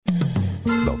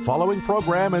following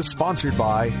program is sponsored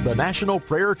by the National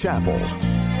Prayer Chapel.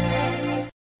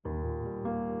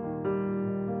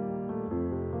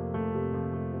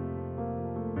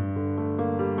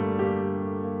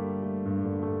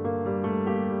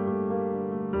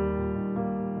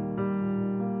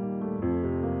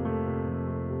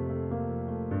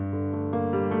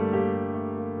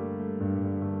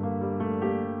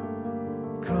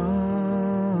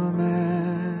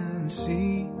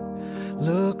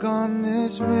 Look on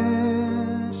this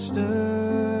mystery,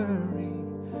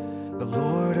 the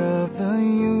Lord of the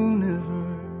universe,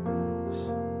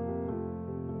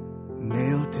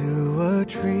 nailed to a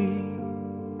tree.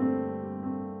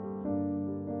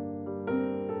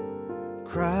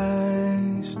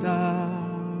 Christ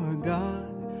our God,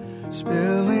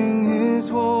 spilling his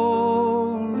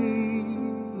holy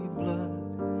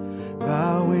blood,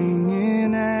 bowing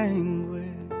in anguish,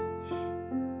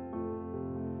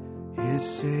 his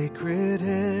sacred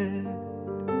head.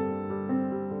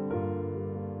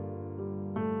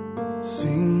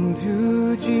 Sing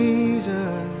to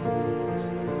Jesus,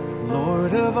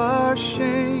 Lord of our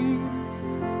shame,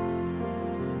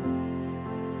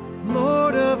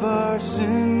 Lord of our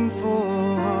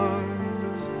sinful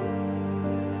hearts.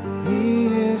 He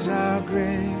is our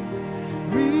great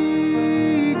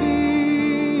Redeemer.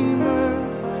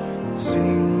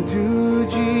 Sing to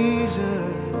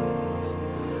Jesus,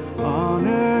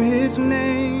 honor his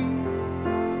name,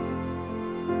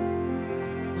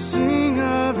 sing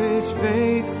of his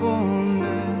faithfulness,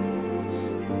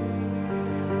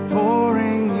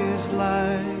 pouring his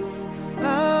life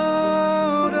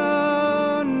out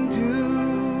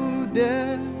unto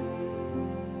death.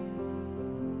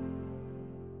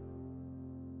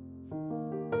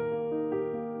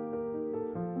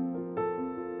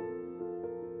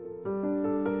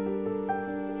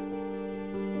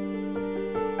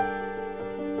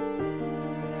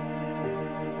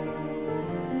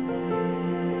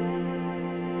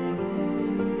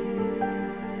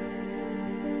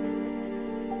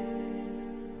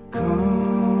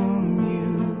 Come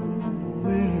you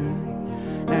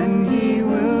weary, and he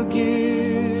will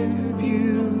give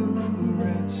you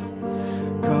rest.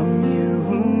 Come you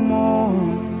who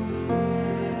mourn,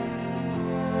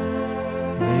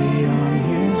 lay on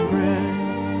his breast.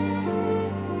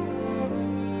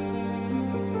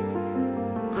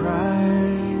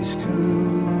 Christ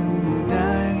who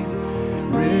died,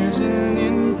 risen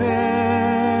in paradise,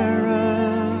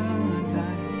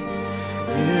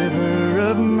 giver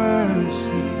of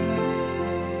mercy,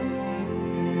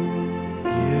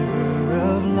 giver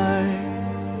of life.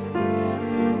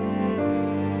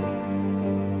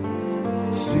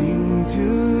 Sing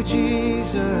to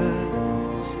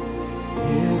Jesus,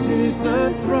 his is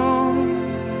the throne,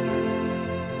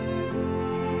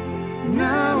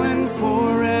 now and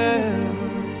forever.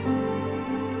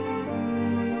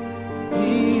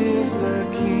 He is the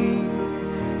King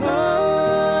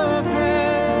of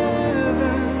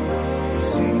heaven.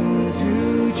 Sing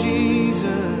to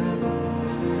Jesus,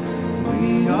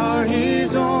 we are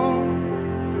his own,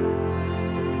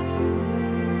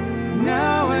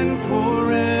 now and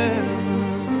forever.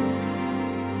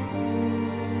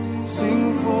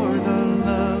 Sing for the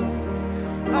love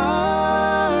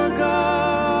our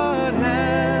God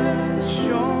has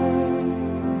shown.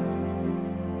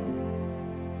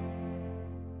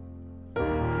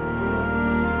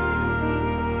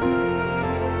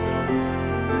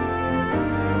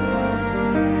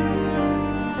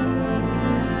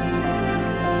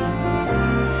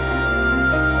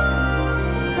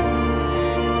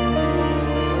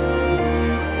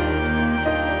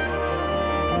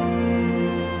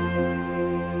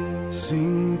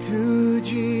 Sing to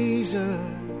Jesus,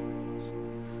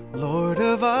 Lord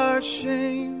of our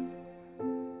shame,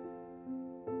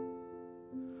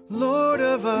 Lord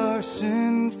of our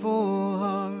sinful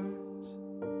hearts.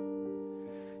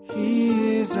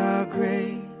 He is our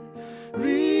great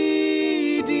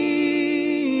Redeemer.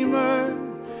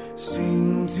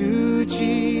 Sing to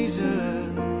Jesus,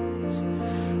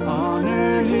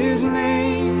 honor his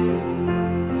name.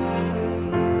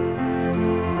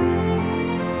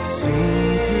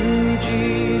 Sing to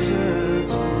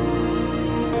Jesus,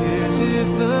 his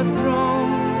is the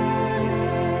throne,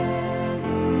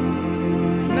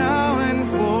 now and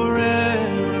forever.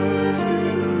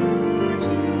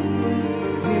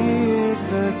 He is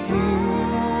the King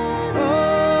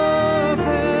of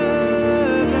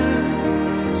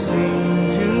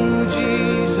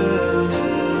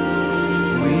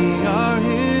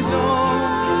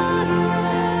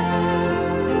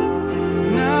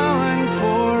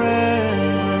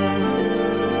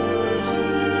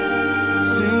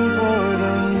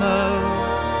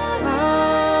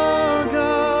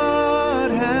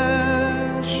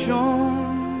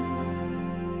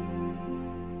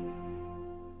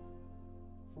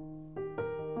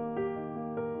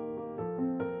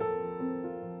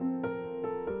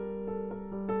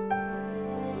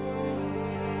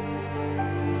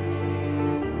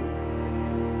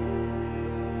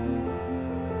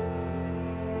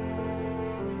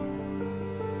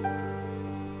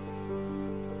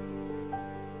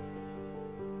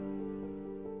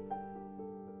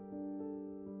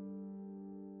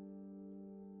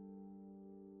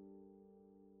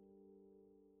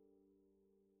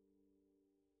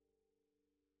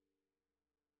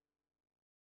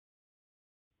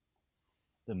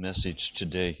The message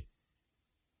today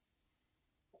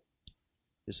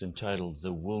is entitled,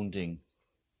 The Wounding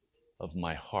of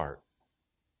My Heart.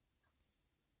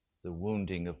 The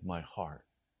wounding of my heart.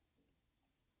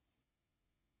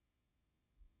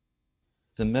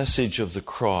 The message of the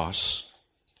cross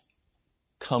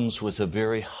comes with a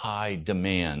very high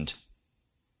demand.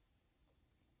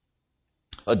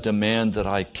 A demand that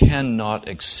I cannot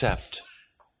accept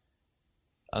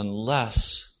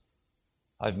unless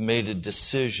I've made a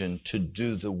decision to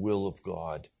do the will of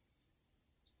God.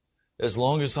 As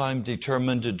long as I'm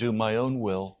determined to do my own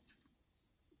will,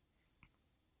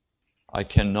 I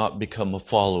cannot become a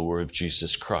follower of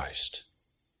Jesus Christ.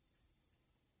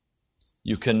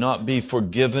 You cannot be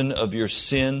forgiven of your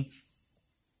sin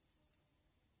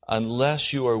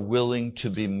unless you are willing to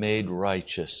be made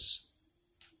righteous.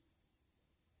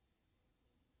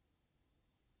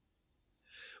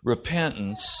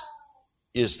 Repentance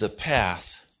is the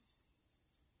path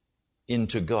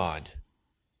into God.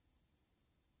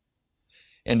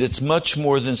 And it's much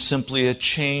more than simply a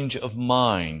change of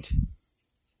mind.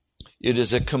 It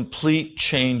is a complete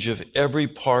change of every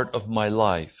part of my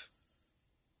life.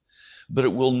 But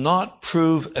it will not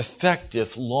prove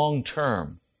effective long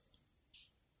term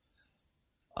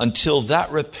until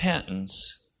that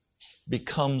repentance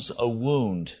becomes a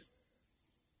wound.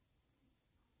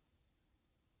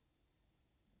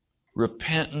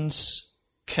 Repentance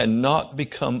cannot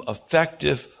become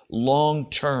effective long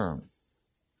term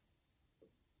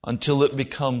until it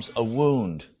becomes a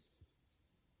wound.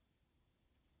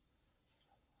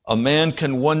 A man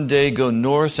can one day go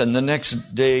north and the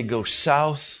next day go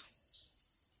south,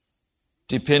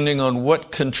 depending on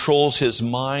what controls his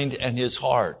mind and his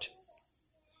heart.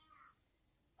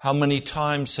 How many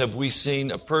times have we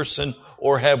seen a person,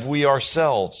 or have we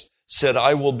ourselves, said,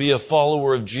 I will be a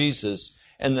follower of Jesus,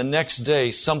 and the next day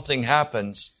something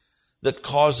happens that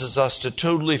causes us to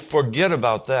totally forget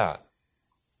about that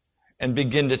and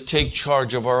begin to take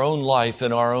charge of our own life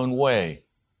in our own way,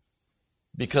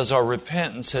 because our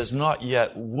repentance has not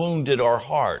yet wounded our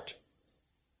heart.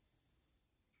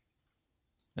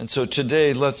 And so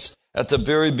today, let's, at the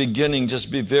very beginning,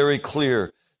 just be very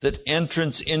clear that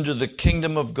entrance into the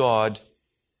kingdom of God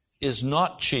is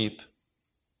not cheap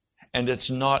and it's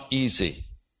not easy.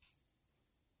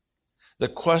 The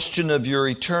question of your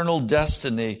eternal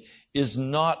destiny is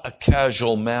not a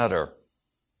casual matter.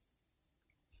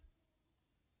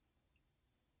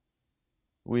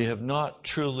 We have not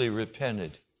truly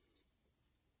repented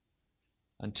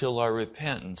until our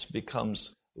repentance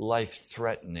becomes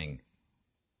life-threatening.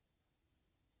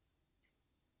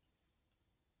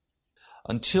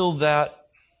 Until that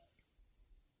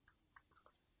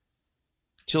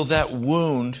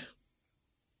wound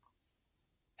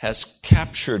has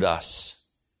captured us,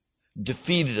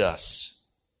 defeated us,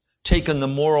 taken the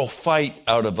moral fight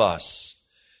out of us,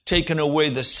 taken away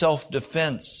the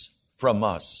self-defense from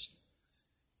us,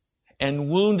 and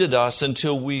wounded us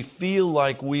until we feel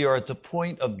like we are at the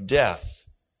point of death,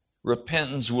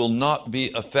 repentance will not be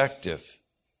effective.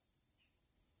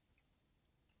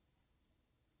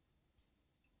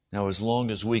 Now, as long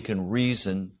as we can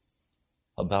reason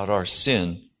about our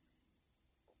sin,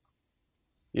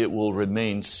 it will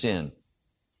remain sin.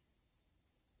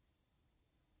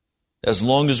 As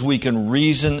long as we can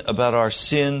reason about our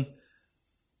sin,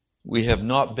 we have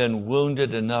not been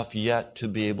wounded enough yet to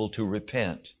be able to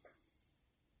repent.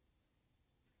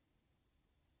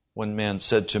 One man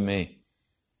said to me,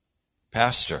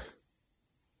 Pastor,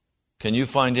 can you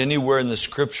find anywhere in the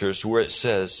Scriptures where it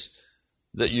says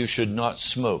that you should not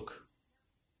smoke?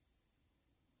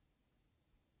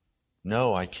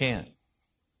 No, I can't.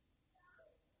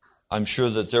 I'm sure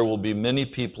that there will be many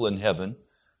people in heaven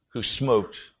who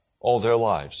smoked all their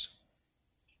lives.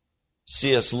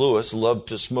 C.S. Lewis loved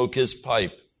to smoke his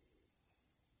pipe,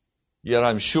 yet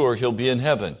I'm sure he'll be in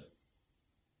heaven.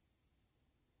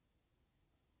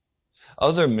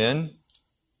 Other men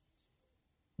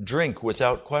drink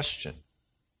without question.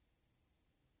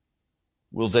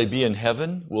 Will they be in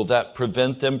heaven? Will that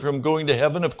prevent them from going to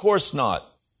heaven? Of course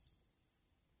not.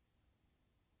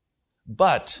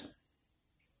 But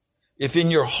if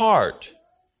in your heart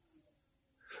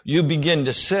you begin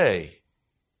to say,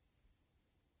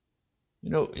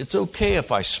 it's okay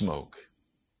if I smoke.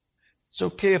 It's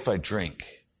okay if I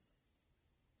drink.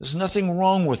 There's nothing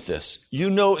wrong with this. You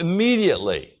know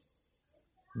immediately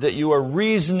that you are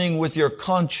reasoning with your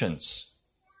conscience.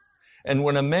 And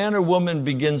when a man or woman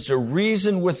begins to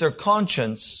reason with their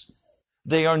conscience,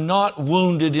 they are not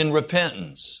wounded in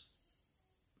repentance.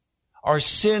 Our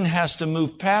sin has to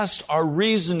move past our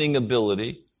reasoning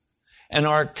ability, and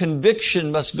our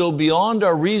conviction must go beyond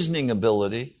our reasoning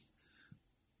ability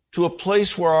to a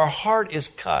place where our heart is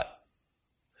cut,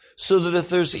 so that if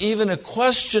there's even a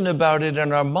question about it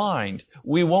in our mind,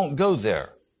 we won't go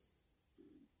there.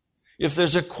 If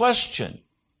there's a question,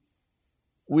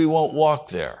 we won't walk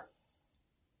there.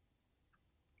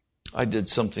 I did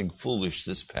something foolish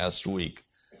this past week.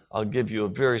 I'll give you a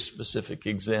very specific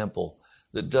example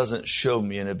that doesn't show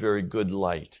me in a very good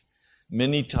light.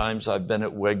 Many times I've been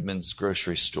at Wegmans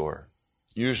grocery store,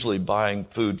 usually buying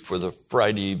food for the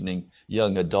Friday evening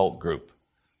young adult group.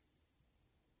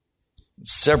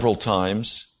 Several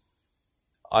times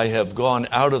I have gone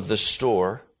out of the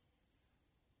store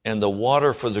and the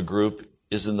water for the group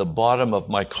is in the bottom of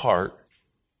my cart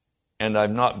and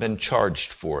I've not been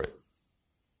charged for it.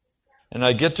 And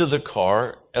I get to the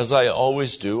car, as I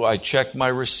always do, I check my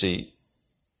receipt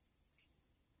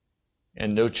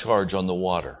and no charge on the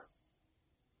water.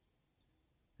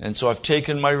 And so I've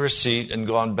taken my receipt and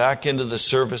gone back into the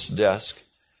service desk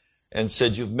and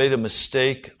said, "You've made a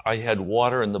mistake. I had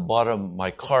water in the bottom of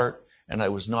my cart and I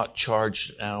was not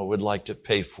charged and I would like to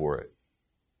pay for it."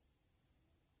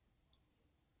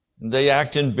 And they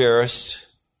act embarrassed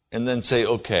and then say,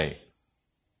 "Okay."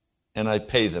 And I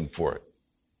pay them for it.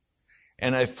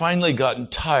 And I've finally gotten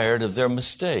tired of their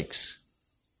mistakes.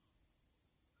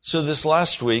 So this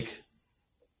last week,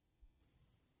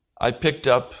 I picked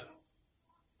up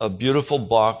a beautiful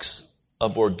box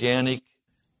of organic,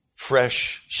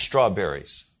 fresh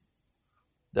strawberries.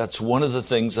 That's one of the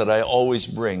things that I always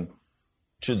bring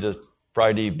to the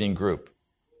Friday evening group.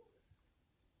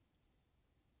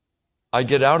 I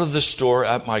get out of the store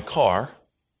at my car,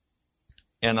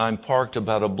 and I'm parked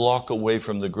about a block away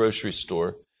from the grocery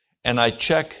store, and I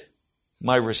check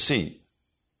my receipt.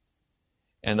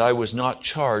 And I was not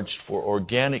charged for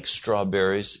organic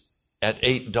strawberries at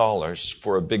 $8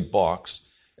 for a big box.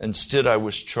 Instead, I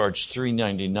was charged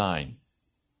 $3.99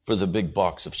 for the big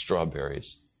box of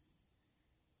strawberries.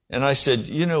 And I said,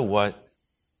 "You know what?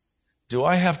 Do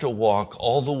I have to walk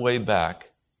all the way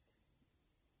back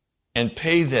and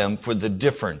pay them for the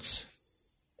difference?"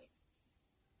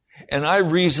 And I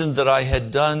reasoned that I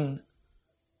had done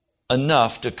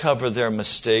enough to cover their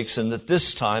mistakes and that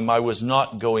this time I was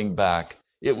not going back.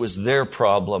 It was their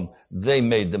problem. They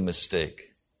made the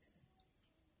mistake.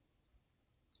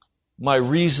 My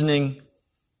reasoning,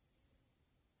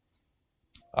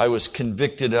 I was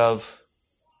convicted of,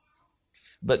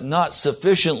 but not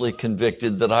sufficiently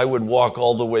convicted that I would walk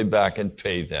all the way back and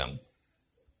pay them.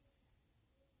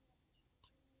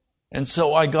 And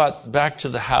so I got back to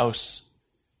the house.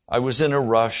 I was in a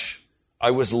rush.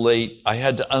 I was late. I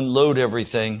had to unload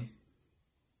everything.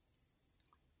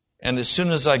 And as soon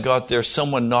as I got there,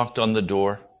 someone knocked on the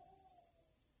door.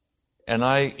 And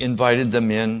I invited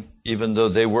them in, even though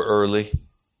they were early.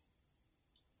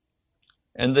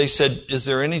 And they said, "Is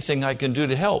there anything I can do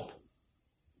to help?"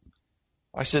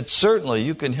 I said, "Certainly,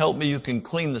 you can help me. You can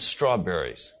clean the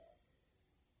strawberries."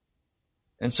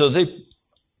 And so they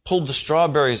pulled the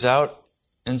strawberries out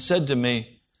and said to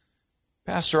me,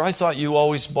 "Pastor, I thought you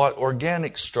always bought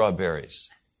organic strawberries."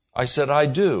 I said, "I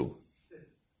do."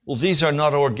 "Well, these are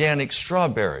not organic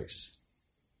strawberries."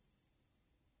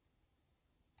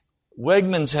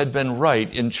 Wegmans had been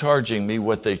right in charging me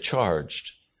what they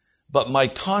charged, but my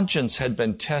conscience had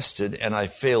been tested and I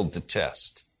failed to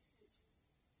test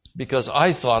because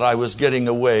I thought I was getting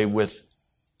away with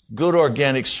good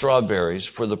organic strawberries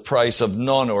for the price of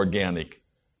non-organic.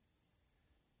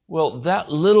 Well, that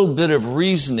little bit of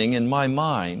reasoning in my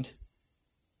mind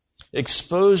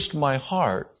exposed my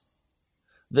heart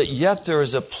that yet there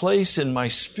is a place in my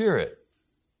spirit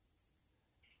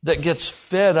that gets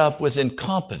fed up with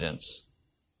incompetence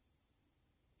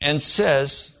and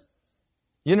says,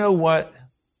 "You know what?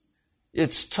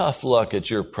 It's tough luck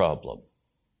at your problem."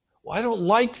 Well, I don't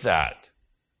like that.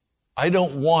 I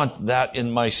don't want that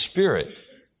in my spirit.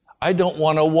 I don't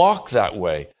want to walk that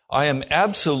way. I am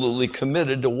absolutely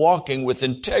committed to walking with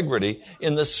integrity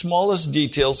in the smallest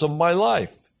details of my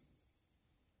life.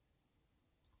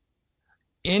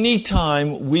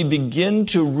 Anytime we begin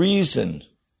to reason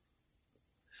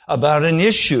about an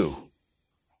issue,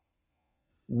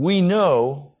 we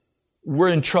know we're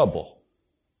in trouble.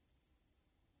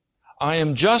 I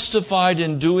am justified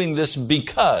in doing this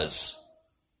because.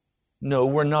 No,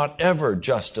 we're not ever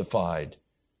justified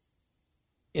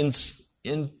in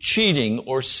cheating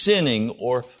or sinning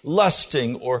or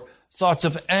lusting or thoughts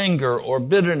of anger or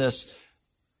bitterness.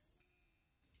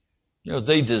 You know,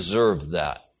 they deserve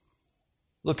that.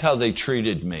 Look how they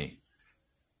treated me.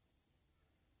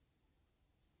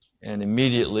 And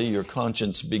immediately your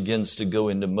conscience begins to go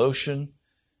into motion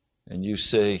and you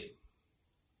say,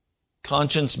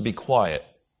 "Conscience, be quiet.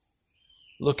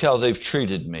 Look how they've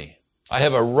treated me. I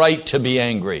have a right to be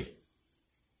angry.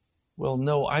 Well,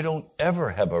 no, I don't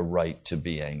ever have a right to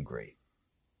be angry.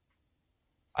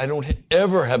 I don't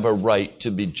ever have a right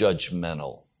to be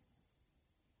judgmental.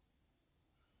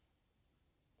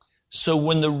 So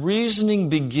when the reasoning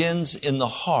begins in the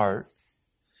heart,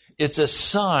 it's a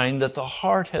sign that the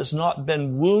heart has not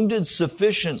been wounded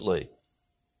sufficiently.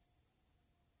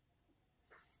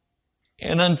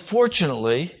 And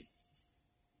unfortunately,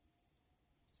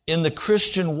 in the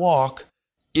Christian walk,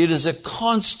 it is a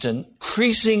constant,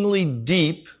 increasingly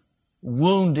deep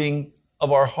wounding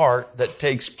of our heart that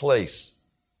takes place.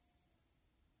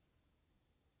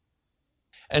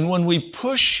 And when we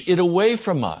push it away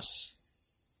from us,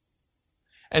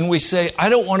 and we say, I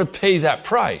don't want to pay that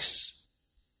price.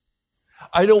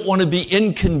 I don't want to be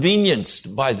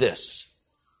inconvenienced by this.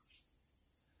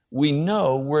 We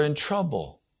know we're in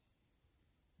trouble.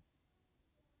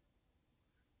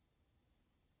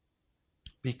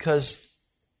 Because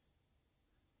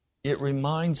it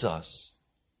reminds us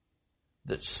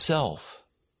that self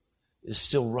is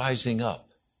still rising up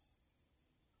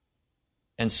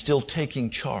and still taking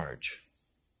charge.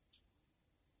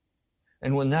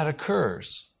 And when that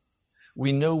occurs,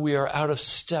 we know we are out of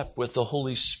step with the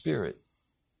Holy Spirit.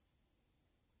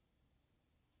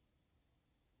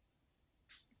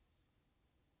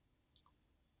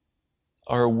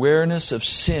 Our awareness of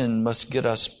sin must get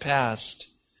us past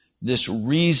this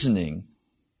reasoning.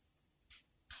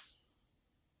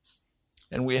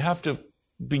 And we have to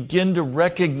begin to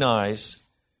recognize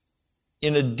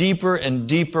in a deeper and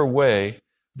deeper way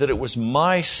that it was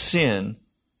my sin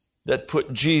that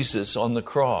put Jesus on the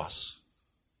cross.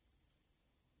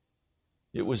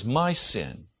 It was my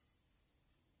sin.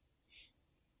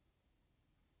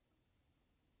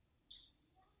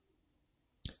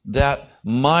 That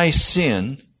my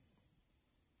sin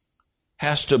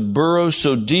has to burrow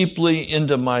so deeply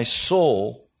into my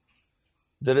soul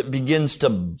that it begins to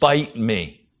bite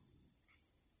me.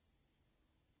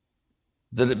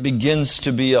 That it begins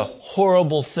to be a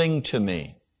horrible thing to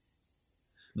me.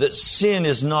 That sin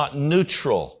is not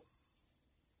neutral.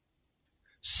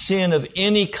 Sin of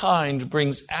any kind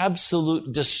brings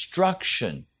absolute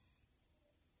destruction.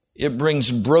 It brings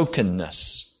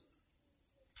brokenness.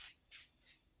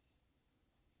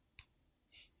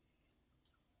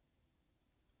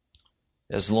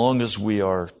 As long as we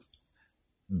are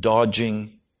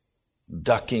dodging,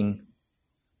 ducking,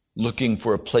 looking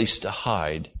for a place to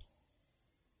hide,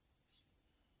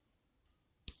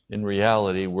 in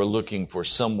reality, we're looking for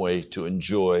some way to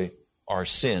enjoy our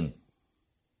sin.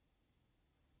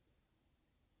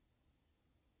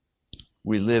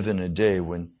 We live in a day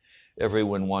when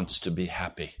everyone wants to be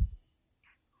happy.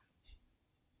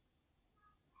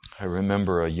 I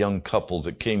remember a young couple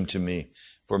that came to me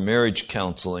for marriage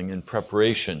counseling in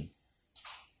preparation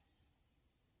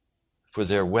for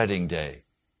their wedding day.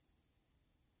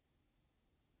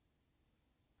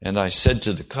 And I said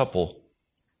to the couple,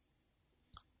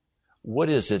 what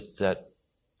is it that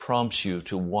prompts you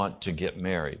to want to get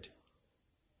married?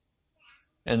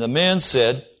 And the man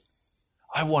said,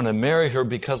 I want to marry her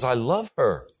because I love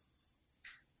her.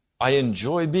 I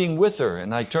enjoy being with her.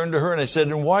 And I turned to her and I said,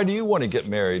 and why do you want to get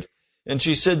married? And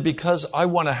she said, because I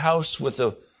want a house with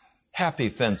a happy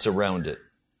fence around it.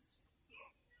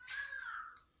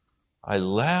 I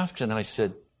laughed and I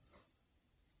said,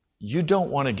 you don't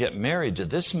want to get married to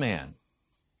this man.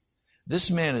 This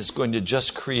man is going to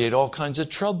just create all kinds of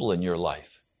trouble in your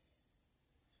life.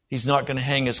 He's not going to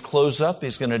hang his clothes up.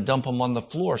 He's going to dump them on the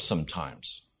floor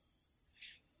sometimes.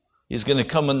 He's going to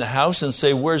come in the house and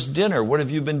say, where's dinner? What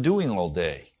have you been doing all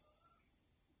day?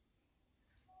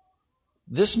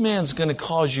 This man's going to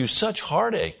cause you such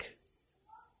heartache.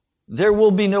 There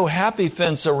will be no happy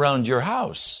fence around your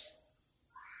house.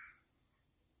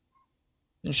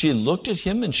 And she looked at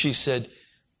him and she said,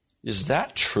 is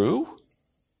that true?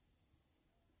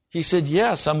 He said,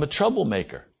 yes, I'm a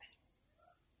troublemaker.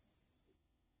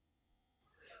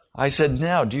 I said,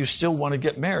 now, do you still want to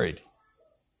get married?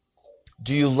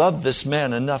 Do you love this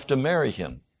man enough to marry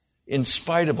him in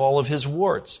spite of all of his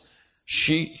warts?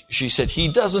 She said, he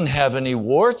doesn't have any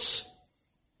warts.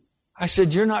 I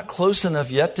said, you're not close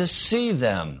enough yet to see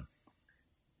them.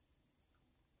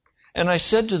 And I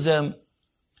said to them,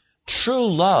 true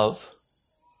love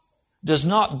does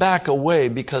not back away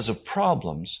because of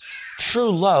problems.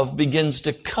 True love begins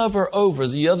to cover over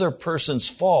the other person's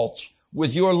faults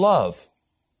with your love,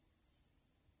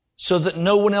 so that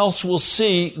no one else will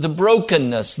see the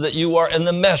brokenness that you are and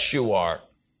the mess you are.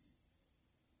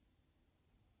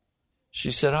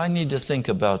 She said, I need to think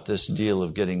about this deal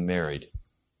of getting married.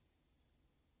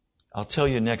 I'll tell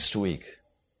you next week.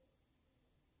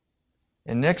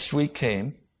 And next week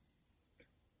came,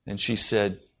 and she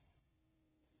said,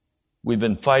 we've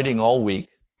been fighting all week.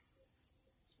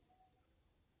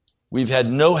 We've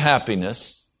had no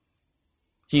happiness.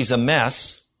 He's a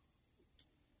mess,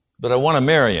 but I want to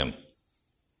marry him.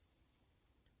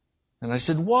 And I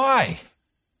said, why?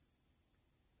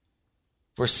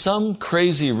 For some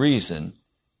crazy reason,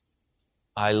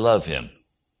 I love him.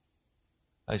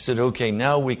 I said, okay,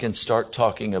 now we can start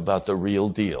talking about the real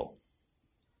deal.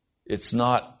 It's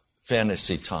not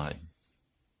fantasy time.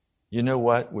 You know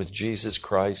what? With Jesus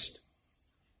Christ,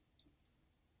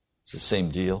 it's the same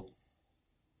deal.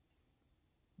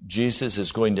 Jesus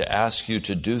is going to ask you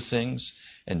to do things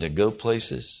and to go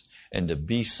places and to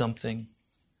be something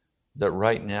that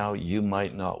right now you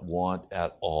might not want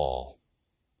at all.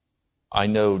 I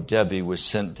know Debbie was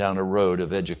sent down a road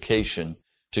of education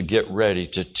to get ready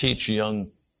to teach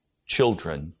young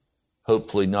children,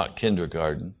 hopefully not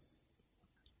kindergarten,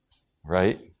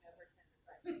 right?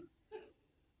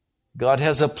 God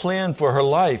has a plan for her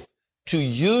life to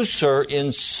use her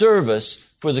in service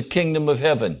for the kingdom of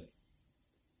heaven.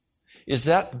 Is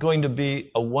that going to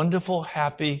be a wonderful,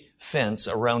 happy fence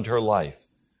around her life?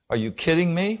 Are you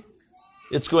kidding me?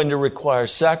 It's going to require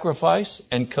sacrifice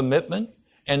and commitment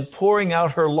and pouring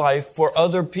out her life for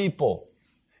other people.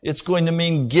 It's going to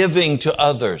mean giving to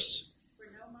others. For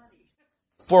no money.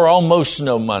 For almost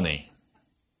no money.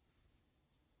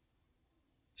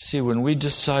 See, when we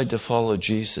decide to follow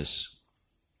Jesus,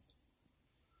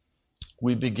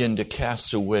 we begin to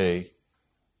cast away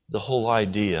the whole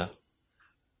idea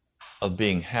of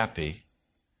being happy,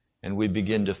 and we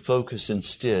begin to focus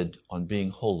instead on being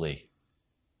holy.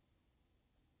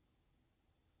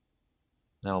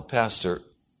 Now, Pastor,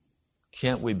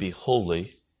 can't we be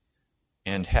holy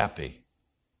and happy?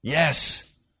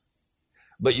 Yes,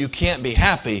 but you can't be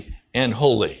happy and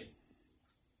holy.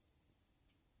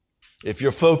 If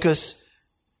your focus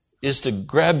is to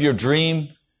grab your dream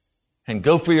and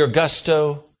go for your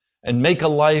gusto and make a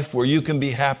life where you can be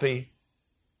happy,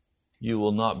 you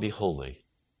will not be holy.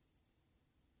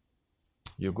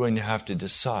 You're going to have to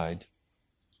decide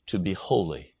to be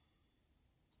holy.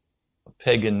 A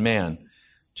pagan man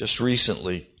just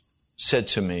recently said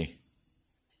to me,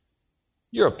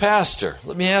 "You're a pastor.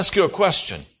 Let me ask you a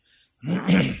question."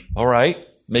 All right,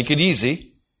 make it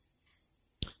easy.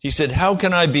 He said, "How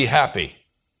can I be happy?"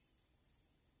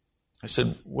 I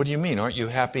said, "What do you mean? Aren't you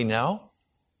happy now?"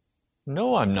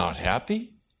 "No, I'm not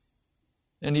happy."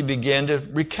 And he began to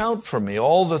recount for me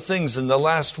all the things in the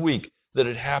last week that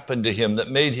had happened to him that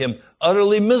made him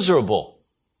utterly miserable.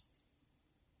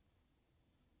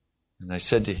 And I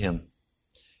said to him,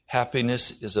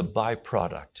 happiness is a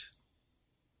byproduct.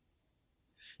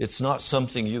 It's not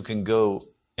something you can go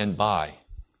and buy.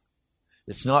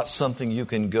 It's not something you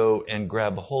can go and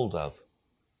grab a hold of.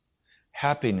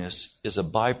 Happiness is a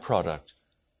byproduct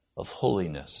of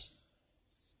holiness.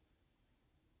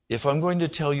 If I'm going to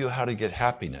tell you how to get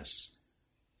happiness,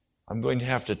 I'm going to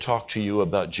have to talk to you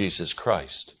about Jesus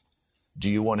Christ. Do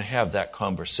you want to have that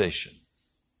conversation?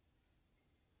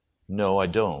 No, I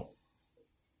don't.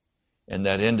 And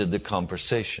that ended the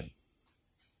conversation.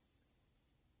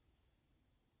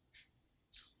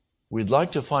 We'd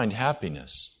like to find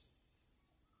happiness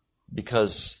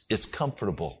because it's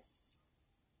comfortable.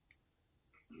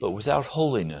 But without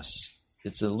holiness,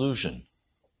 it's an illusion.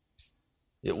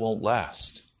 It won't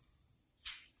last.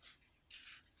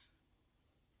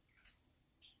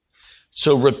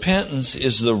 So repentance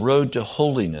is the road to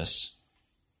holiness.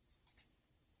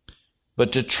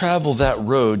 But to travel that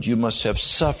road, you must have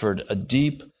suffered a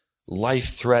deep,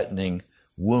 life-threatening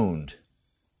wound.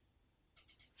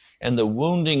 And the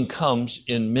wounding comes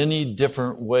in many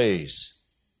different ways.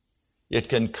 It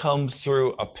can come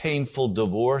through a painful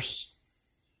divorce.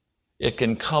 It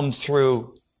can come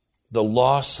through the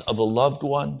loss of a loved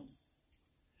one.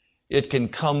 It can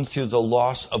come through the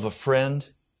loss of a friend.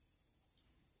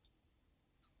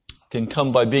 It can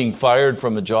come by being fired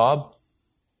from a job.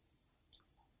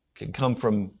 It can come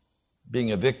from being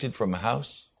evicted from a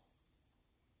house.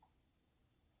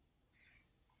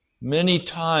 Many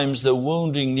times the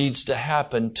wounding needs to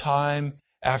happen time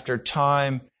after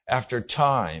time after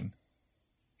time,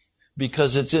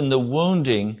 because it's in the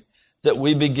wounding that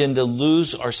we begin to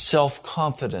lose our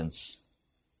self-confidence.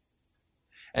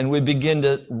 And we begin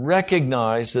to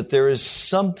recognize that there is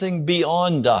something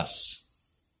beyond us.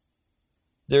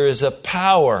 There is a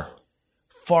power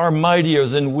far mightier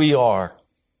than we are.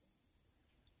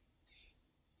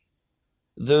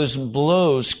 Those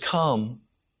blows come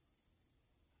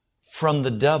from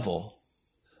the devil,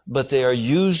 but they are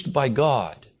used by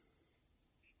God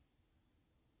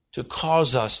to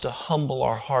cause us to humble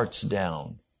our hearts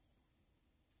down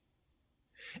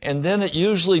And then it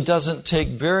usually doesn't take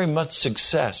very much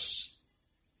success.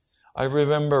 I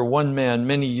remember one man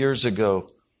many years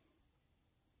ago.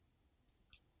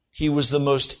 He was the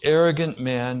most arrogant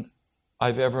man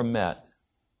I've ever met.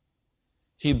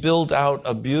 He built out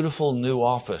a beautiful new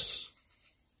office.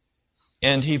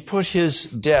 And he put his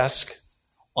desk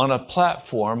on a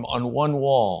platform on one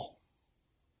wall,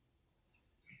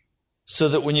 so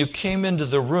that when you came into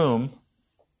the room,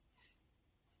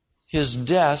 his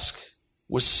desk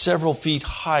was several feet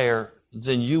higher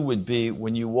than you would be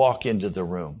when you walk into the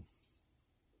room.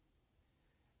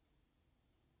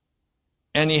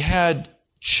 And he had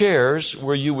chairs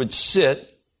where you would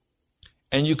sit,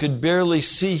 and you could barely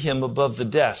see him above the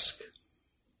desk.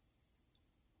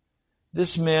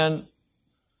 This man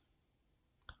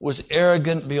was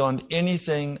arrogant beyond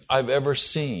anything I've ever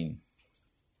seen.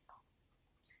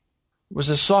 It was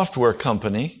a software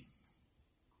company,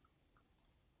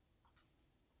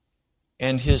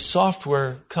 and his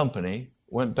software company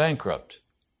went bankrupt.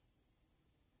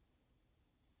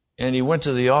 And he went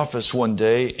to the office one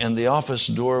day, and the office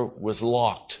door was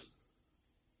locked.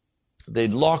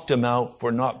 They'd locked him out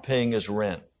for not paying his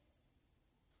rent.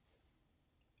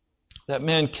 That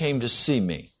man came to see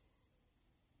me.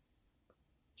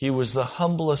 He was the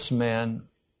humblest man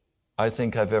I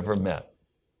think I've ever met.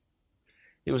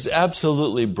 He was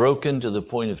absolutely broken to the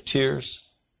point of tears.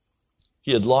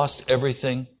 He had lost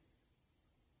everything.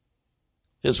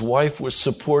 His wife was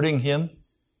supporting him.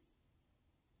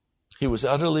 He was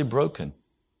utterly broken.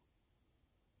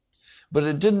 But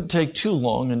it didn't take too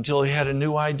long until he had a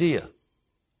new idea.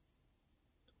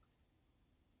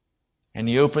 And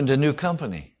he opened a new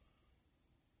company.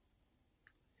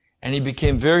 And he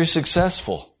became very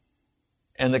successful.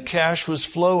 And the cash was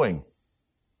flowing.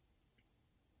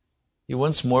 He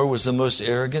once more was the most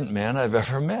arrogant man I've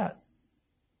ever met.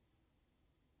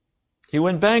 He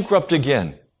went bankrupt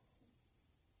again.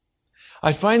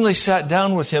 I finally sat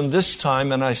down with him this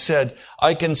time and I said,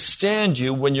 I can stand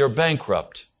you when you're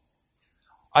bankrupt.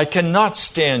 I cannot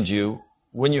stand you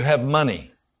when you have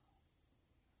money.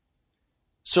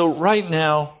 So right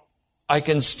now, I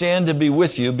can stand to be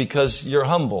with you because you're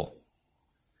humble.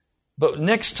 But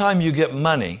next time you get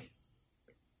money,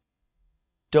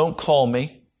 don't call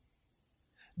me.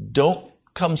 Don't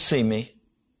come see me.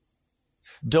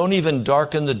 Don't even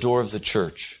darken the door of the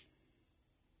church.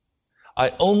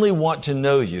 I only want to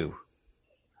know you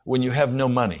when you have no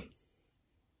money.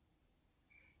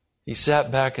 He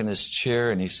sat back in his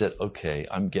chair and he said, okay,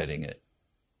 I'm getting it.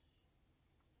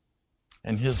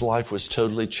 And his life was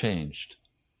totally changed.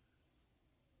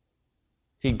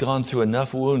 He'd gone through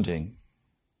enough wounding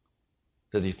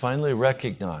that he finally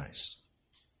recognized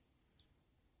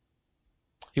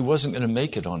he wasn't going to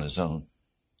make it on his own.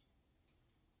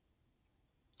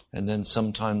 And then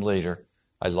sometime later,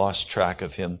 I lost track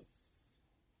of him.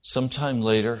 Sometime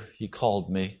later, he called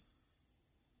me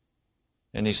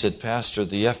and he said, Pastor,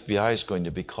 the FBI is going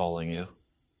to be calling you.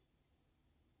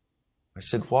 I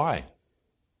said, why?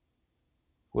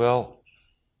 Well,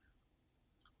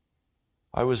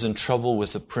 I was in trouble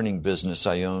with the printing business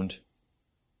I owned.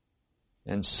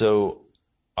 And so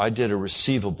I did a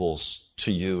receivables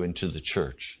to you and to the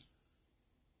church.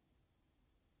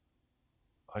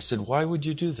 I said, why would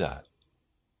you do that?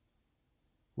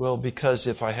 Well, because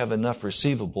if I have enough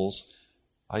receivables,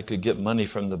 I could get money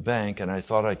from the bank and I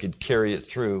thought I could carry it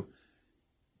through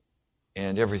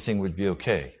and everything would be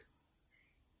okay.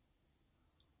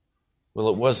 Well,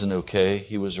 it wasn't okay.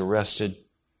 He was arrested.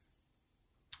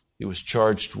 He was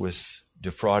charged with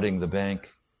defrauding the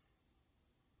bank.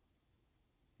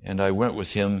 And I went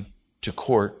with him to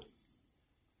court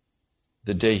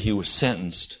the day he was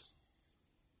sentenced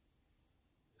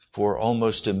for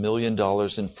almost $1 million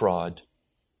in fraud.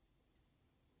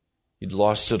 He'd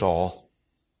lost it all.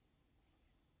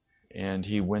 And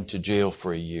he went to jail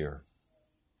for a year.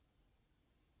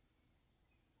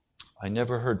 I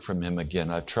never heard from him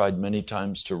again. I've tried many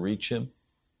times to reach him.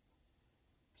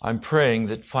 I'm praying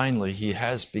that finally he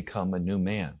has become a new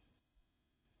man,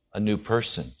 a new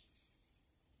person.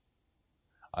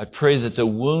 I pray that the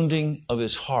wounding of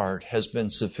his heart has been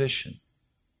sufficient,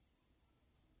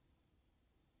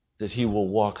 that he will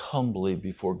walk humbly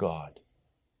before God.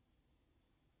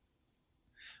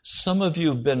 Some of you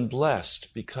have been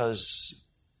blessed because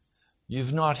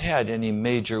you've not had any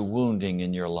major wounding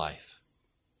in your life.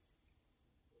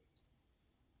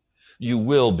 You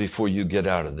will before you get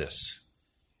out of this.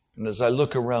 And as I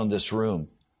look around this room,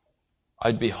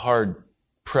 I'd be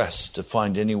hard-pressed to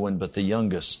find anyone but the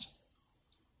youngest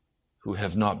who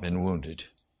have not been wounded.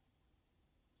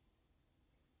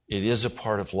 It is a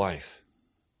part of life.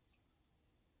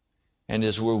 And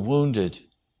as we're wounded,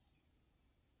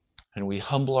 and we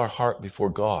humble our heart before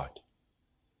God,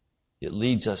 it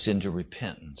leads us into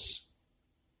repentance.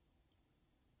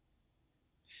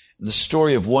 The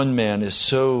story of one man is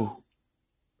so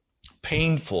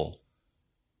painful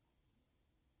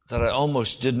that I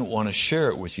almost didn't want to share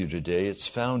it with you today. It's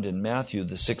found in Matthew,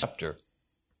 the 6th chapter.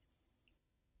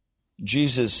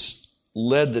 Jesus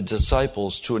led the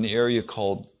disciples to an area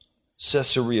called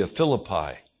Caesarea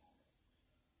Philippi.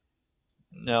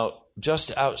 Now,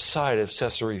 just outside of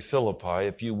Caesarea Philippi,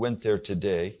 if you went there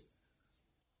today,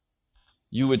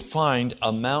 you would find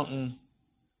a mountain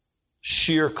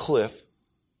sheer cliff,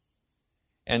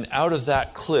 and out of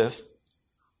that cliff,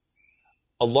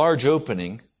 a large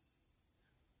opening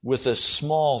with a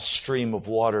small stream of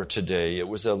water today. It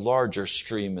was a larger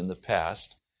stream in the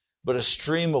past, but a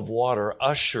stream of water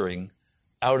ushering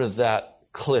out of that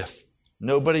cliff.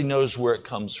 Nobody knows where it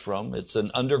comes from. It's an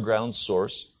underground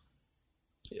source.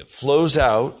 It flows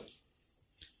out,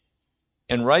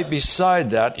 and right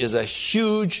beside that is a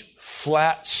huge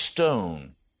flat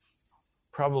stone,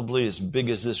 probably as big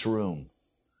as this room.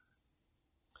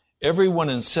 Everyone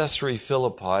in Caesarea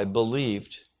Philippi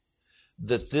believed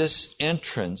that this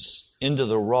entrance into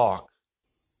the rock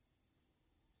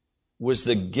was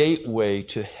the gateway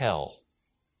to hell.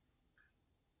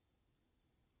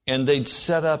 And they'd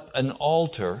set up an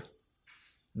altar,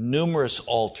 numerous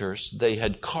altars. They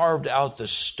had carved out the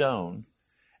stone,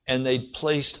 and they'd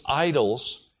placed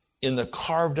idols in the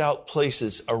carved out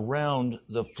places around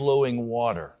the flowing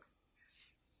water.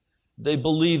 They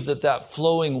believed that that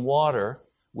flowing water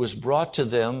was brought to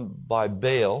them by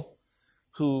Baal,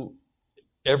 who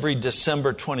every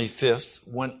December 25th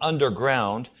went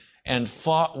underground and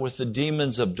fought with the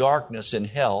demons of darkness in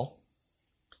hell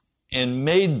and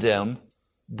made them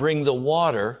bring the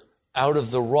water out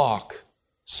of the rock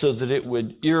so that it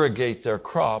would irrigate their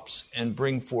crops and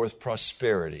bring forth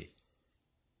prosperity.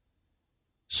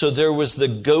 So there was the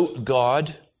goat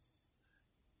god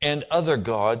and other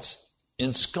gods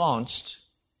ensconced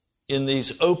in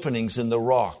these openings in the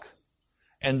rock.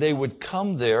 And they would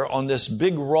come there on this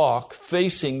big rock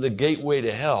facing the gateway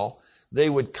to hell. They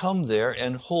would come there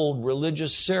and hold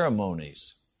religious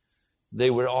ceremonies. They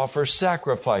would offer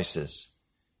sacrifices.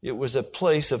 It was a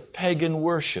place of pagan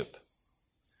worship.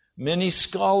 Many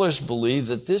scholars believe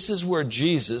that this is where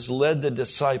Jesus led the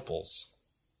disciples.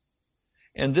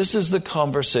 And this is the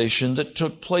conversation that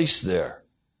took place there.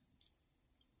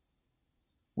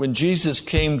 When Jesus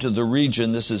came to the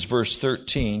region, this is verse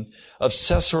 13, of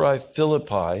Caesarea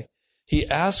Philippi, he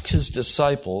asked his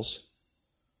disciples,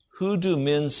 "Who do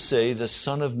men say the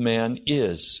Son of Man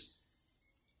is?"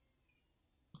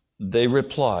 They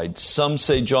replied, "Some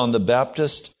say John the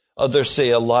Baptist, others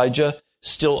say Elijah,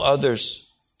 still others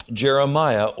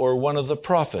Jeremiah or one of the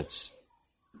prophets."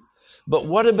 "But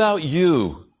what about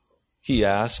you?" he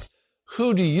asked.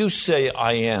 "Who do you say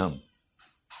I am?"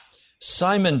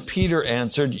 Simon Peter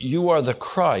answered, "You are the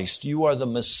Christ, you are the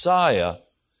Messiah,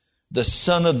 the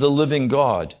Son of the living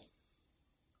God."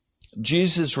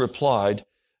 Jesus replied,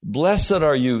 "Blessed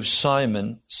are you,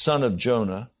 Simon, son of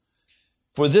Jonah,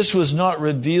 for this was not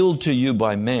revealed to you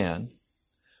by man,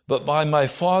 but by my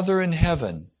Father in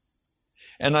heaven.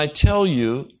 And I tell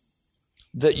you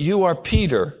that you are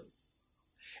Peter,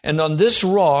 and on this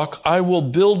rock I will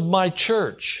build my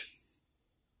church."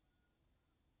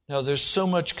 Now, there's so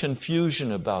much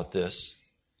confusion about this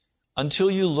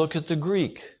until you look at the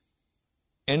Greek.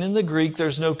 And in the Greek,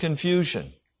 there's no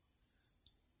confusion.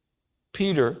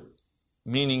 Peter,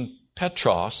 meaning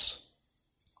Petros,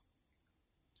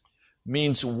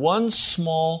 means one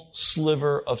small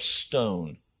sliver of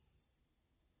stone.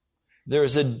 There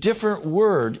is a different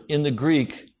word in the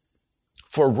Greek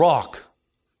for rock.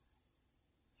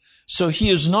 So he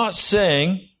is not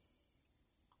saying,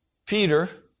 "Peter,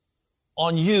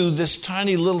 on you, this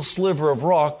tiny little sliver of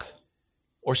rock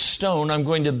or stone, I'm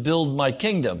going to build my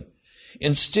kingdom."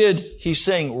 Instead, he's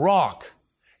saying rock.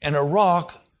 And a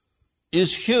rock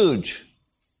is huge,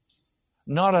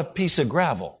 not a piece of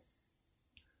gravel.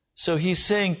 So he's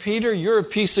saying, "Peter, you're a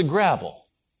piece of gravel.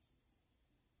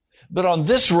 But on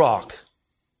this rock,"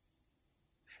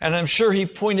 and I'm sure he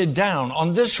pointed down,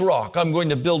 "on this rock, I'm going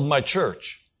to build my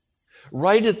church."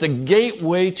 Right at the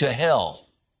gateway to hell,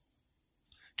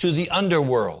 to the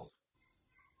underworld.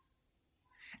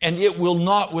 And it will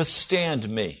not withstand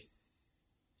me.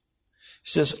 He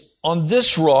says, "On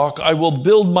this rock I will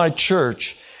build my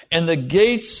church, and the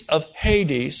gates of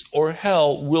Hades or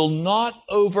hell will not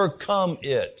overcome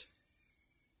it."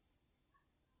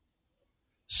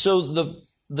 So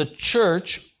the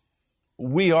church,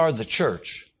 we are the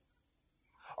church,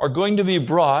 are going to be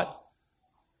brought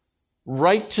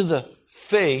right to the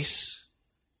face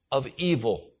of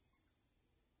evil.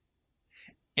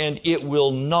 and it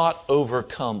will not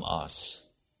overcome us.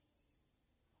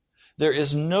 There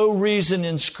is no reason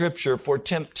in Scripture for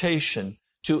temptation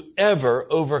to ever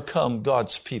overcome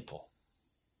God's people.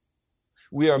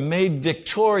 We are made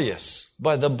victorious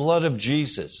by the blood of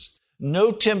Jesus. No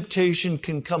temptation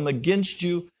can come against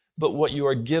you but what you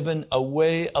are given a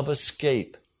way of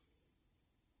escape.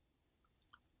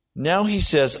 Now he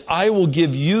says, I will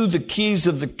give you the keys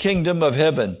of the kingdom of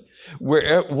heaven.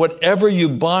 Whatever you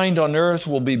bind on earth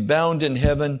will be bound in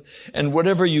heaven, and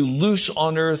whatever you loose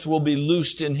on earth will be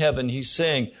loosed in heaven. He's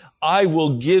saying, I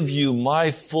will give you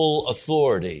my full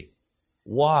authority.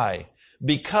 Why?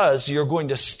 Because you're going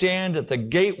to stand at the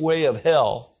gateway of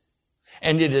hell,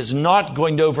 and it is not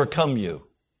going to overcome you.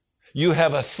 You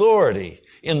have authority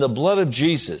in the blood of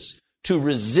Jesus to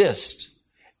resist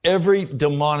every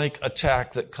demonic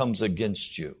attack that comes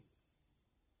against you.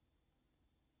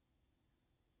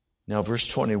 Now, verse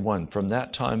 21, from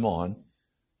that time on,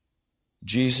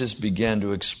 Jesus began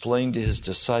to explain to his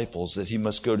disciples that he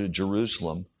must go to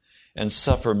Jerusalem and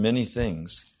suffer many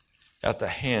things at the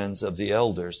hands of the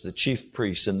elders, the chief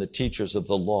priests, and the teachers of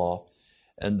the law,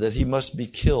 and that he must be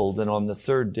killed and on the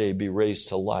third day be raised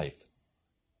to life.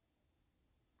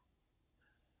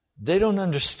 They don't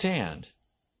understand.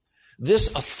 This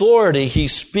authority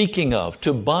he's speaking of,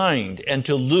 to bind and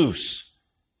to loose,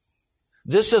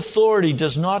 this authority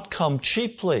does not come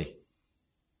cheaply.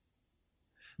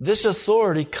 This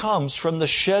authority comes from the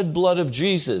shed blood of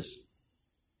Jesus.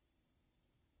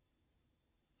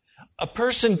 A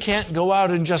person can't go out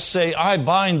and just say, I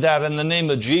bind that in the name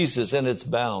of Jesus, and it's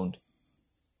bound.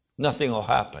 Nothing will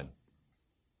happen.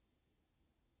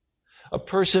 A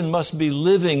person must be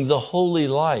living the holy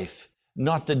life,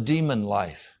 not the demon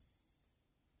life.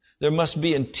 There must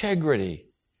be integrity.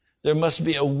 There must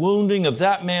be a wounding of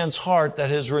that man's heart that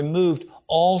has removed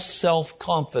all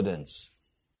self-confidence,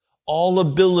 all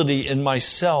ability in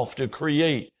myself to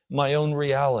create my own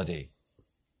reality.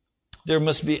 There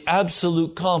must be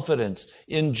absolute confidence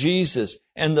in Jesus,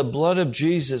 and the blood of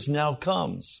Jesus now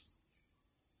comes.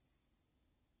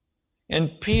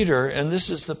 And Peter, and this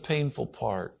is the painful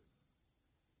part,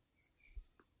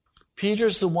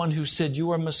 Peter's the one who said,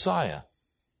 you are Messiah.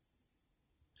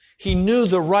 He knew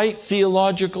the right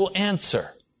theological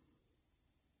answer.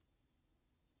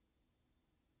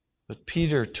 But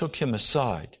Peter took him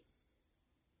aside,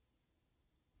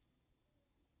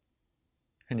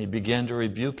 and he began to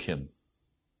rebuke him.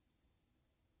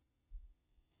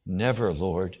 Never,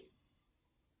 Lord.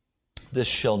 This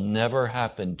shall never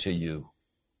happen to you.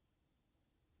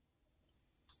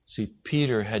 See,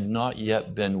 Peter had not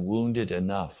yet been wounded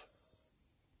enough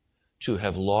to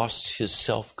have lost his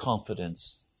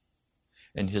self-confidence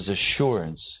and his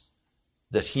assurance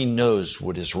that he knows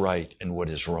what is right and what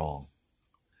is wrong.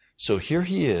 So here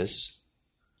he is,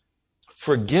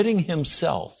 forgetting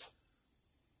himself,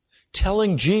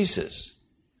 telling Jesus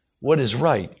what is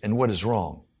right and what is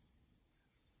wrong.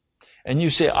 And you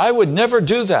say, I would never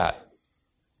do that.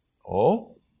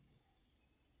 Oh?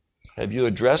 Have you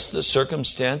addressed the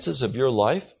circumstances of your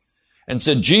life and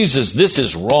said, Jesus, this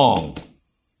is wrong.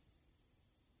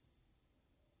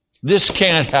 This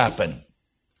can't happen.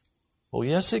 Well,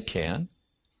 yes, it can.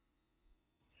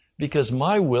 Because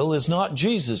my will is not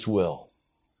Jesus' will.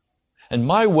 And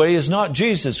my way is not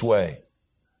Jesus' way.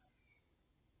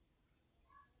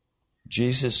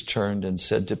 Jesus turned and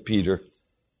said to Peter,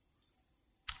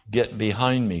 get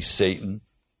behind me, Satan.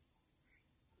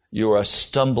 You are a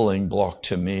stumbling block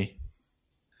to me.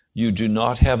 You do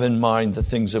not have in mind the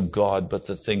things of God, but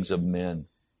the things of men.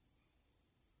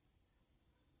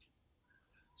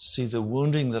 See, the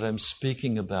wounding that I'm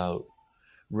speaking about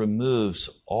removes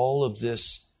all of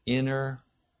this inner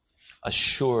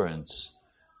assurance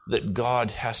that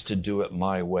God has to do it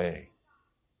my way.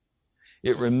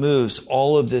 It removes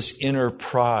all of this inner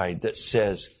pride that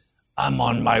says, I'm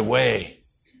on my way.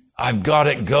 I've got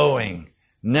it going.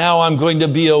 Now I'm going to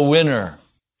be a winner.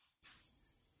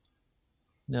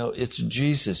 No, it's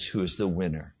Jesus who is the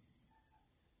winner.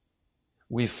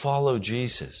 We follow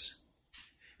Jesus.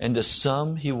 And to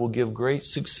some, he will give great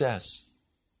success.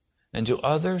 And to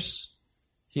others,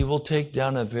 he will take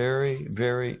down a very,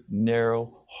 very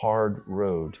narrow, hard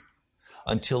road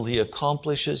until he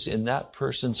accomplishes in that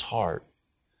person's heart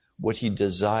what he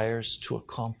desires to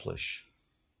accomplish.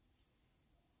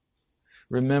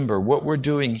 Remember, what we're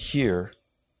doing here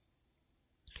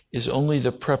is only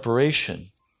the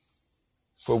preparation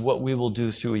for what we will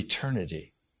do through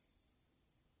eternity.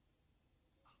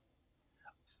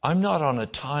 I'm not on a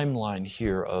timeline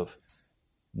here of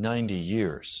 90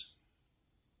 years.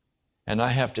 And I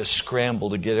have to scramble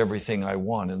to get everything I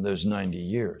want in those 90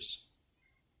 years.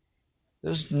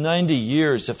 Those 90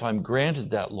 years, if I'm granted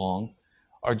that long,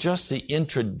 are just the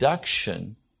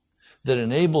introduction that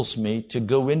enables me to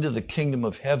go into the kingdom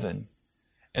of heaven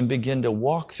and begin to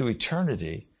walk through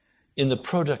eternity in the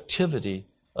productivity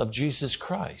of Jesus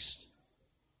Christ.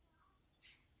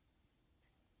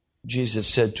 Jesus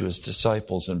said to his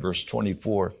disciples in verse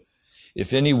 24,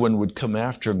 "If anyone would come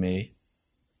after me,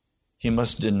 he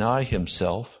must deny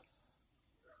himself,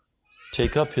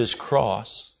 take up his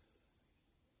cross,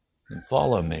 and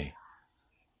follow me.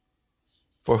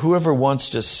 For whoever wants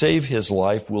to save his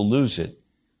life will lose it,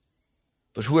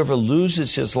 but whoever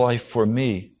loses his life for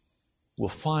me will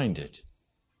find it."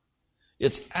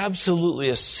 It's absolutely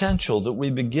essential that we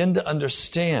begin to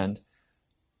understand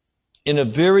in a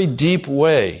very deep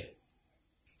way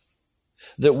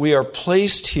that we are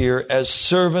placed here as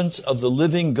servants of the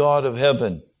living God of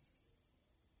heaven.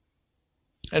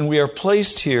 And we are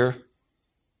placed here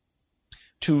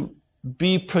to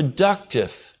be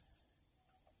productive,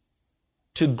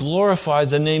 to glorify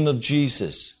the name of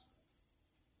Jesus.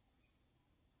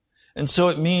 And so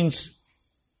it means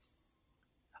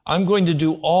I'm going to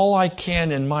do all I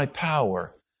can in my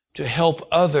power to help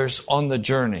others on the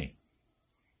journey.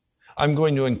 I'm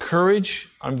going to encourage,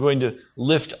 I'm going to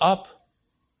lift up,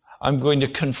 I'm going to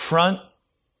confront,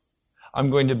 I'm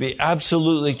going to be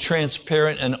absolutely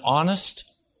transparent and honest.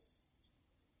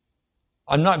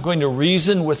 I'm not going to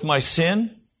reason with my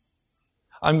sin.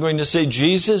 I'm going to say,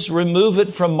 Jesus, remove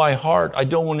it from my heart. I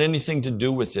don't want anything to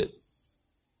do with it.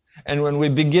 And when we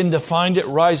begin to find it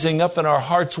rising up in our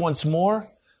hearts once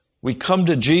more, we come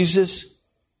to Jesus.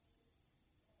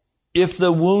 If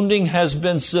the wounding has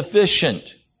been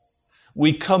sufficient,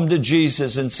 we come to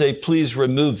Jesus and say, please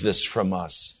remove this from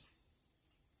us.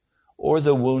 Or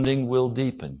the wounding will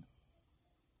deepen.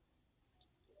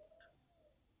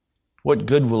 What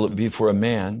good will it be for a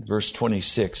man, verse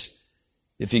 26,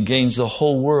 if he gains the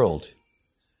whole world,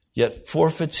 yet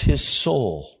forfeits his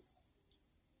soul?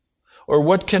 Or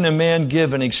what can a man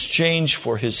give in exchange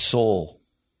for his soul?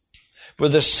 For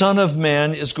the Son of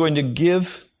Man is going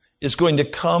to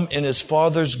come in his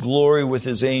Father's glory with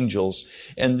his angels,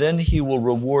 and then he will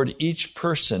reward each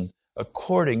person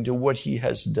according to what he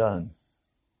has done.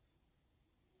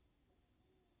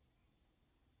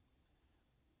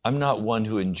 I'm not one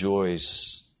who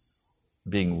enjoys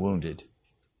being wounded.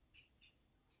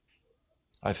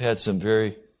 I've had some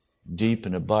very deep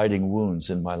and abiding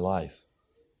wounds in my life.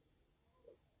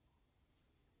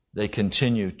 They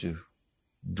continue to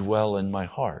dwell in my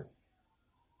heart.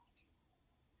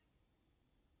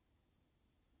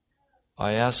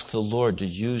 I ask the Lord to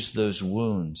use those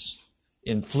wounds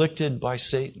inflicted by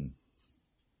Satan,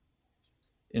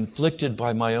 inflicted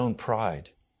by my own pride,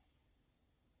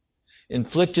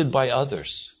 inflicted by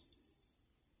others,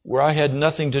 where I had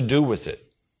nothing to do with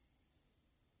it.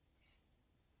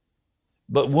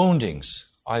 But woundings,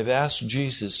 I've asked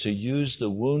Jesus to use the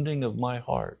wounding of my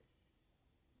heart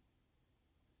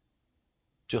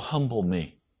to humble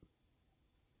me,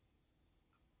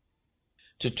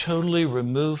 to totally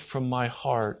remove from my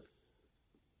heart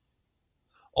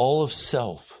all of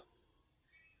self,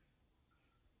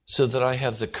 so that I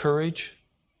have the courage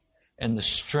and the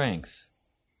strength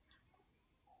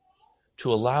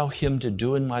to allow Him to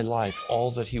do in my life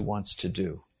all that He wants to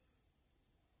do.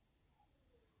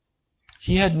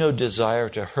 He had no desire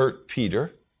to hurt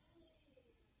Peter,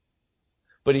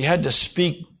 but he had to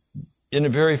speak in a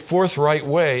very forthright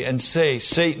way and say,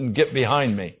 Satan, get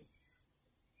behind me.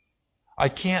 I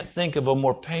can't think of a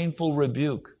more painful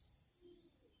rebuke.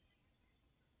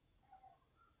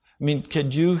 I mean,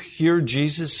 could you hear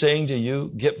Jesus saying to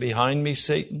you, get behind me,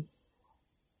 Satan?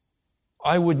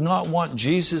 I would not want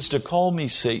Jesus to call me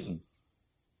Satan,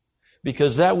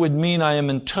 because that would mean I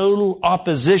am in total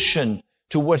opposition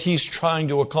to what He's trying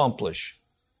to accomplish.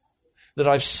 That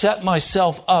I've set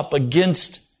myself up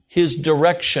against His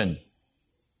direction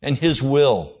and His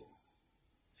will.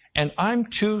 And I'm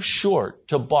too short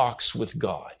to box with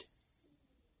God.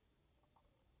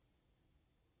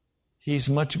 He's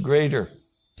much greater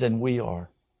than we are.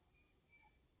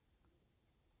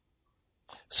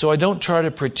 So I don't try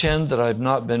to pretend that I've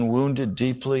not been wounded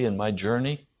deeply in my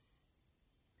journey,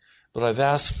 but I've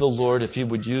asked the Lord if He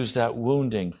would use that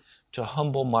wounding to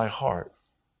humble my heart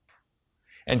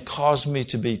and cause me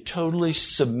to be totally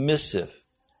submissive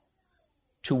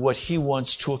to what He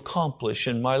wants to accomplish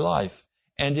in my life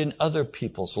and in other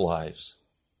people's lives.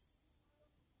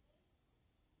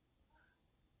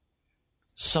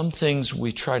 Some things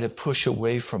we try to push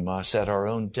away from us at our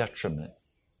own detriment.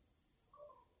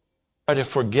 Try to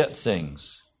forget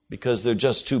things because they're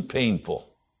just too painful.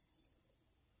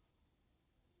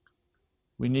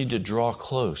 We need to draw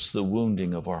close the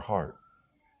wounding of our heart.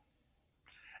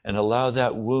 and allow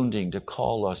that wounding to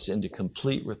call us into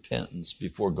complete repentance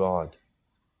before God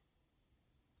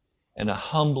and a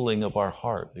humbling of our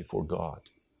heart before God,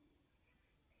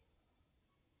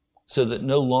 so that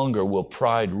no longer will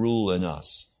pride rule in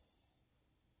us.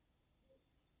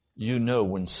 You know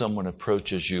when someone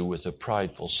approaches you with a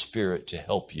prideful spirit to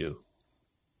help you,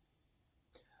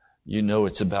 you know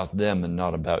it's about them and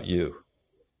not about you.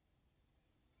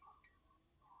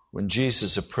 When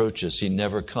Jesus approaches, he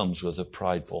never comes with a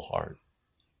prideful heart.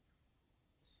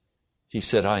 He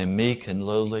said, I am meek and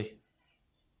lowly.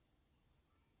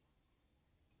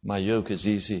 My yoke is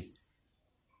easy.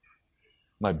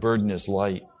 My burden is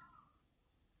light.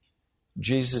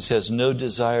 Jesus has no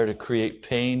desire to create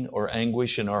pain or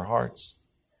anguish in our hearts.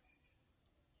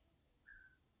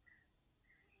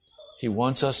 He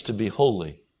wants us to be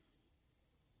holy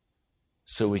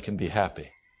so we can be happy.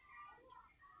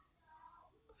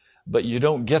 But you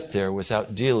don't get there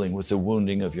without dealing with the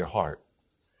wounding of your heart.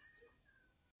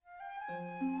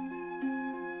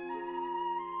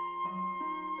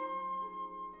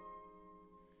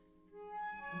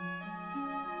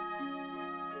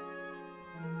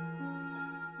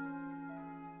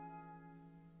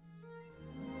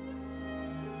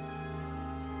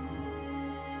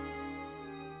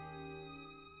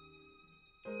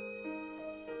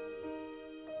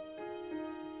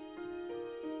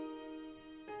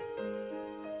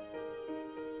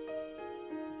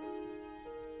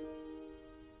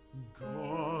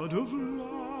 God of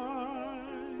light,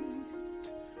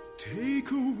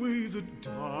 take away the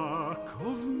dark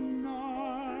of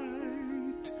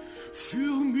night.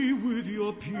 Fill me with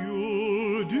your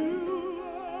pure delight.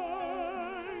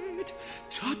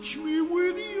 Touch me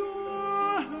with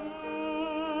your hand.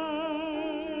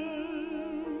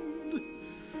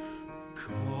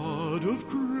 God of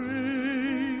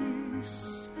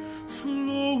grace,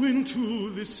 flow into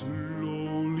this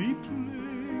lowly place.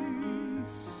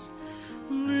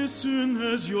 Listen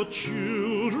as your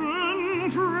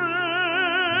children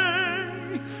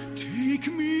pray. Take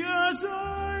me as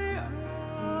I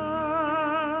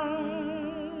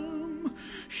am,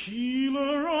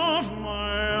 healer of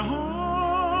my heart,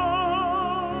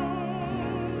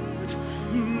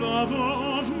 lover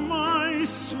of my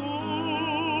soul,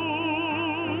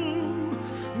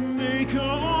 maker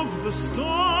of the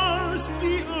stars,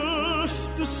 the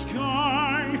earth, the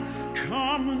sky.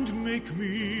 Come and make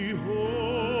me whole,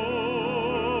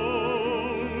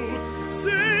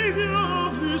 Savior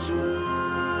of this world.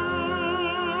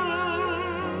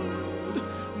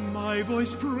 My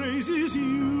voice praises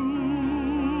you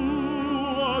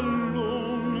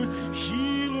alone,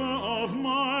 healer of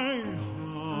my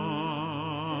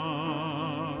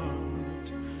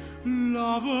heart,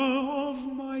 lover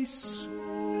of my soul.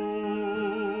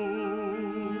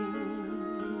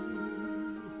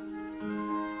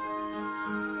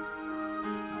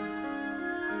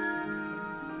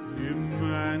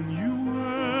 Emmanuel,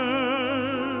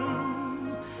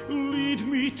 lead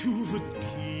me to the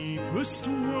deepest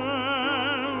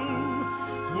well,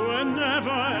 where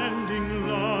never-ending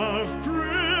love prevails,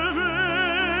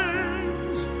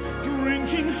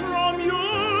 drinking from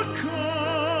your cup.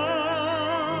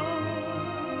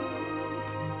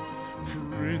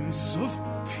 Prince of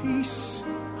Peace,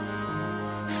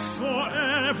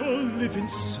 forever live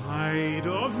inside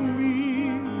of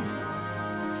me,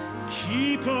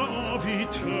 keeper of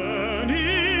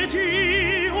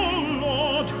eternity, O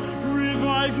Lord,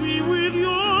 revive me with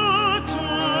your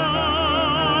touch,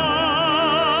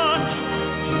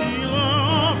 healer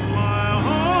of my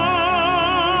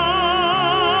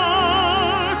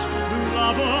heart,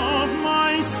 lover of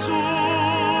my soul,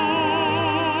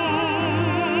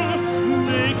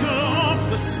 maker of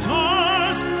the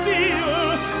stars, the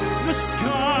earth, the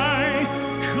sky.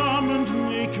 Come and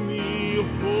make me whole,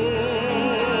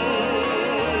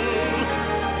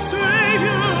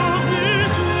 Savior of the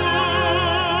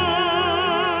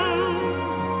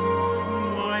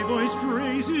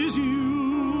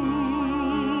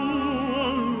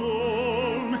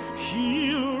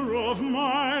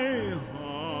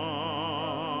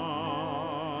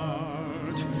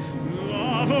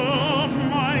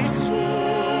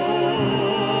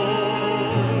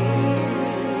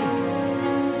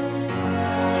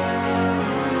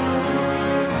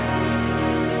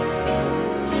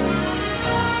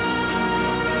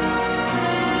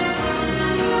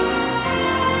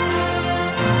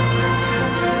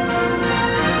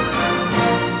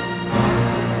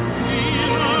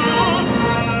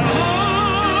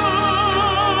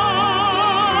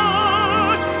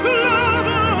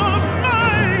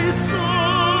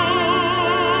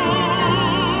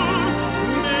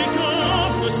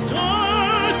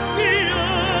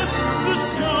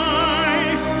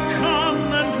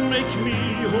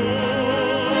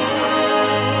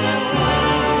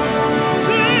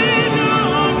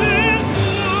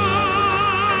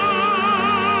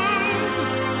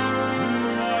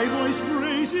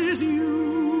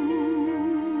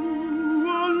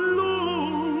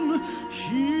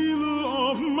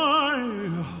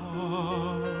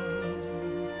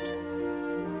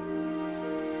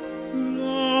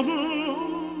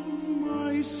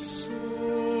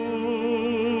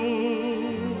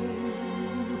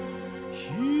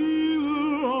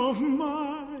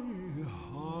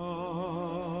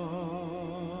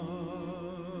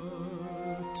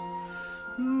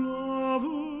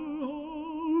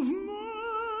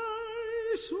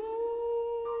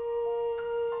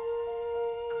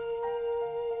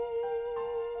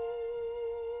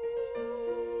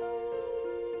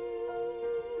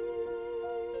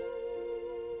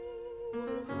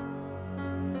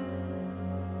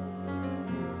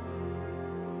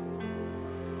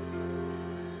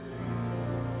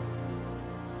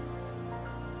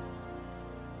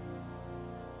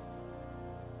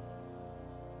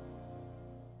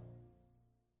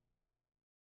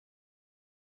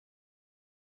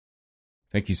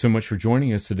Thank you so much for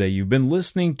joining us today. You've been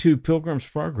listening to Pilgrim's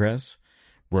Progress,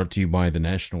 brought to you by the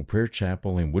National Prayer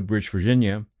Chapel in Woodbridge,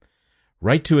 Virginia.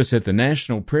 Write to us at the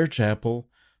National Prayer Chapel,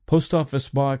 Post Office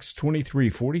Box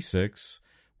 2346,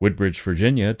 Woodbridge,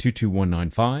 Virginia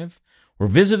 22195, or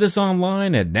visit us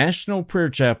online at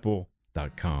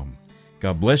nationalprayerchapel.com.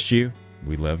 God bless you.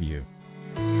 We love you.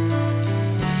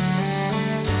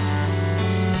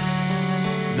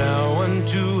 Now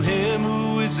unto him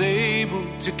who is able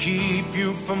to keep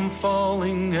you from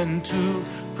falling and to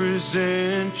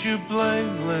present you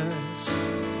blameless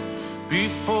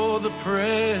before the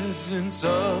presence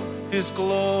of his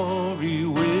glory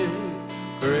with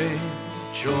great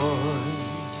joy,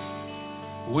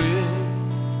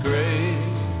 with great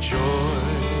joy.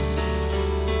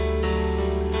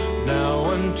 Now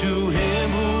unto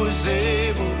him who is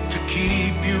able to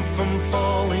keep you from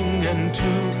falling and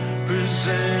to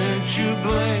present you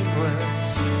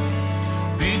blameless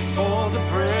before the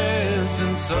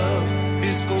presence of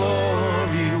his glory